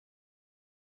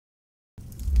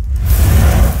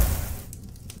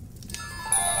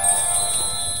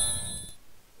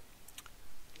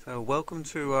Welcome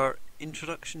to our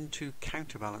introduction to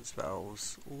counterbalance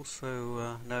valves,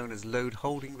 also known as load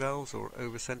holding valves or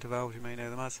over center valves, you may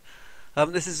know them as.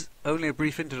 This is only a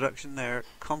brief introduction. They're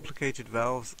complicated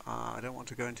valves. I don't want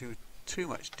to go into too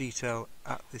much detail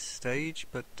at this stage,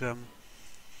 but they're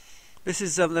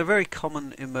very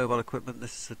common in mobile equipment.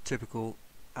 This is a typical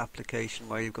application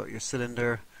where you've got your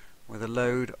cylinder with a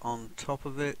load on top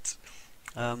of it.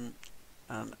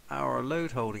 And our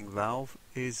load holding valve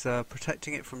is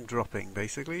protecting it from dropping,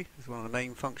 basically. It's one of the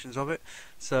main functions of it.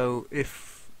 So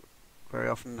if very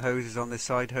often hoses on this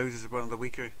side, hoses are one of the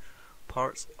weaker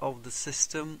parts of the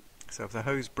system. So if the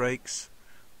hose breaks,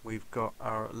 we've got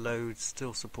our load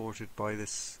still supported by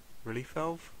this relief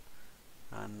valve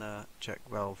and check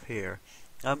valve here.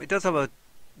 It does have a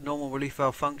normal relief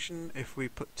valve function. If we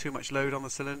put too much load on the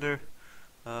cylinder,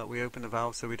 we open the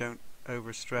valve so we don't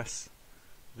overstress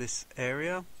this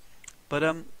area, but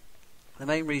the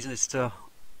main reason is to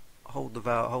hold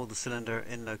the cylinder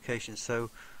in location. So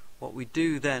what we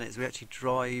do then is we actually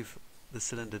drive the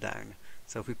cylinder down.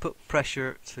 So if we put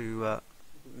pressure to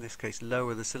in this case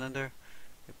lower the cylinder,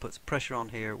 it puts pressure on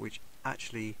here, which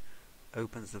actually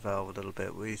opens the valve a little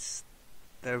bit.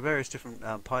 There are various different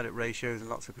pilot ratios and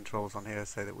lots of controls on here,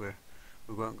 so that we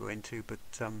won't go into, but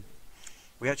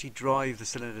we actually drive the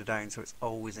cylinder down so it's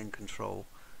always in control.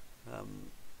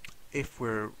 If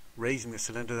we're raising the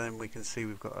cylinder, then we can see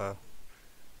we've got a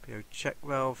check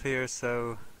valve here,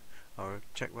 so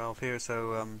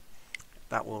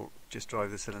that will just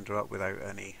drive the cylinder up without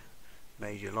any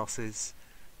major losses.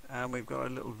 And we've got a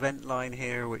little vent line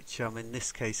here, which in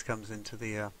this case comes into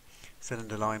the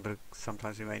cylinder line, but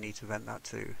sometimes we may need to vent that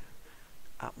to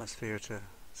atmosphere to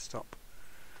stop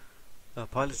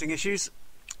piloting issues.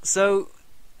 So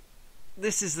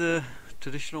this is the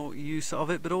traditional use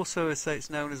of it, but also, as I say, it's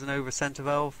known as an over center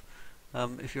valve.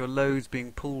 If your load's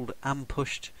being pulled and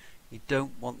pushed, you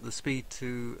don't want the speed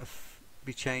to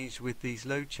be changed with these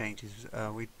load changes.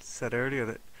 We said earlier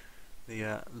that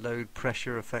the load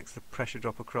pressure affects the pressure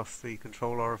drop across the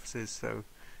control orifices, so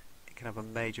it can have a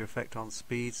major effect on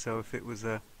speed. So if it was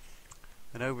an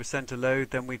over center load,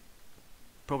 then we'd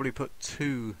probably put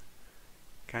two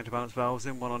counterbalance valves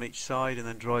in, one on each side, and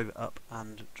then drive it up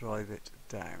and drive it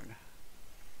down.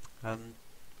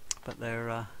 But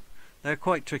they're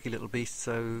quite tricky little beasts,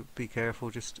 so be careful.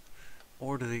 Just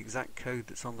order the exact code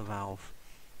that's on the valve.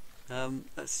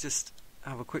 Let's just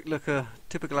have a quick look. A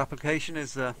typical application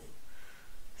is a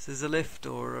scissor lift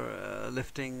or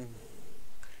lifting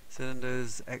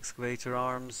cylinders, excavator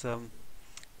arms,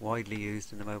 widely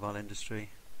used in the mobile industry.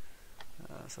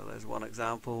 So there's one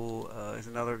example. There's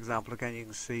another example. Again, you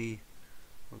can see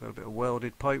we've got a bit of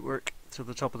welded pipework to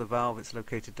the top of the valve. It's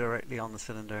located directly on the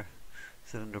cylinder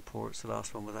ports. The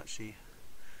last one was actually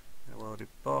a welded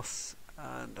boss,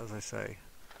 and as I say,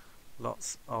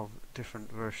 lots of different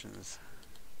versions.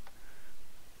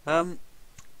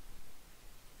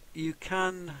 You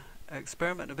can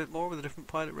experiment a bit more with the different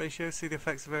pilot ratios, see the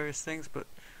effects of various things, but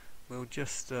we'll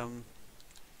just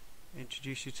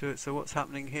introduce you to it. So what's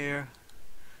happening here?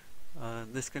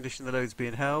 In this condition, the load's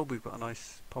being held. We've got a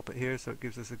nice poppet here, so it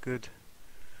gives us a good,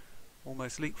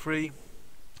 almost leak-free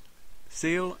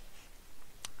seal.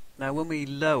 Now when we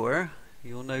lower,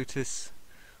 you'll notice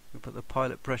we put the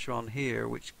pilot pressure on here,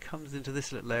 which comes into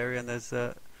this little area, and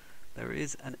there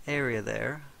is an area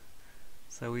there.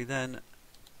 So we then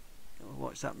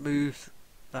watch that move.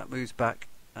 That moves back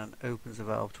and opens the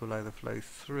valve to allow the flow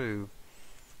through.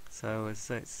 So as I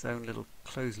say, it's its own little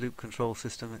closed loop control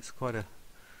system. It's quite a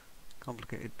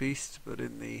complicated beast, but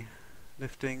in the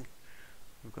lifting,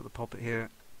 we've got the poppet here,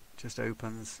 just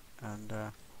opens and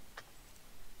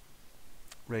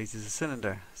raises the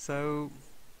cylinder. So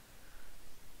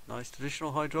nice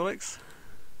traditional hydraulics,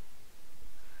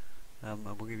 and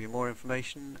we'll give you more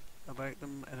information about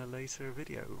them in a later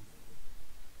video.